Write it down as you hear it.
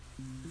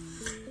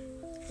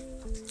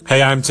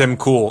Hey, I'm Tim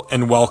Cool,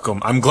 and welcome.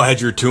 I'm glad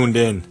you're tuned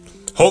in.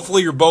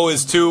 Hopefully your bow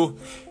is too.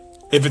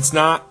 If it's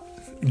not,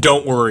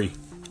 don't worry.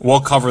 We'll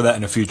cover that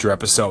in a future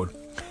episode.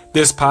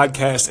 This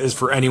podcast is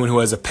for anyone who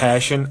has a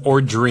passion or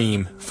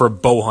dream for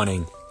bow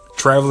hunting,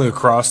 traveling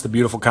across the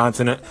beautiful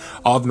continent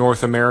of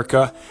North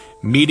America,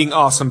 meeting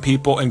awesome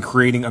people, and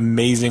creating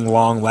amazing,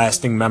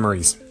 long-lasting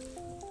memories.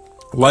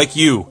 Like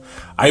you,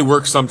 I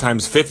work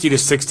sometimes 50 to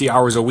 60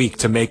 hours a week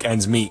to make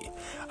ends meet.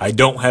 I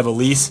don't have a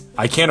lease,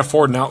 I can't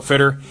afford an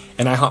outfitter,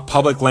 and I hunt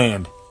public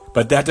land.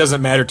 But that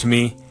doesn't matter to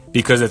me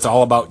because it's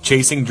all about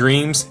chasing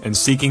dreams and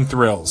seeking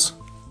thrills.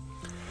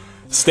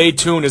 Stay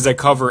tuned as I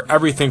cover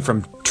everything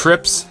from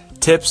trips,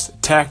 tips,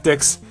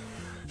 tactics,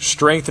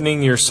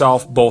 strengthening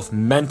yourself both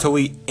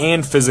mentally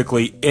and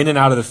physically in and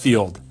out of the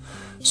field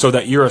so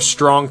that you're a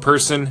strong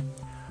person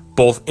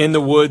both in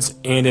the woods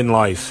and in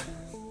life.